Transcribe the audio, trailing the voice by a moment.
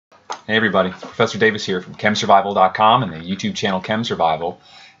Hey everybody, Professor Davis here from ChemSurvival.com and the YouTube channel ChemSurvival.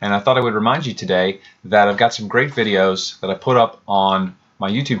 And I thought I would remind you today that I've got some great videos that I put up on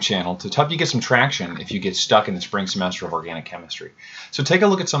my YouTube channel to help you get some traction if you get stuck in the spring semester of organic chemistry. So take a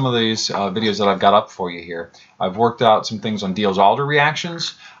look at some of these videos that I've got up for you here. I've worked out some things on Diels Alder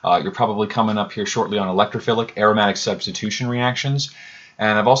reactions. You're probably coming up here shortly on electrophilic aromatic substitution reactions.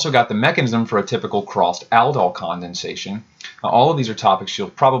 And I've also got the mechanism for a typical crossed aldol condensation. Now, all of these are topics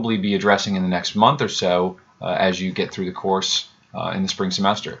you'll probably be addressing in the next month or so as you get through the course in the spring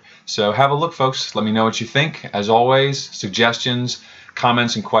semester. So have a look, folks. Let me know what you think. As always, suggestions,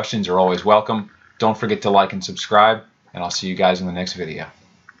 comments, and questions are always welcome. Don't forget to like and subscribe, and I'll see you guys in the next video.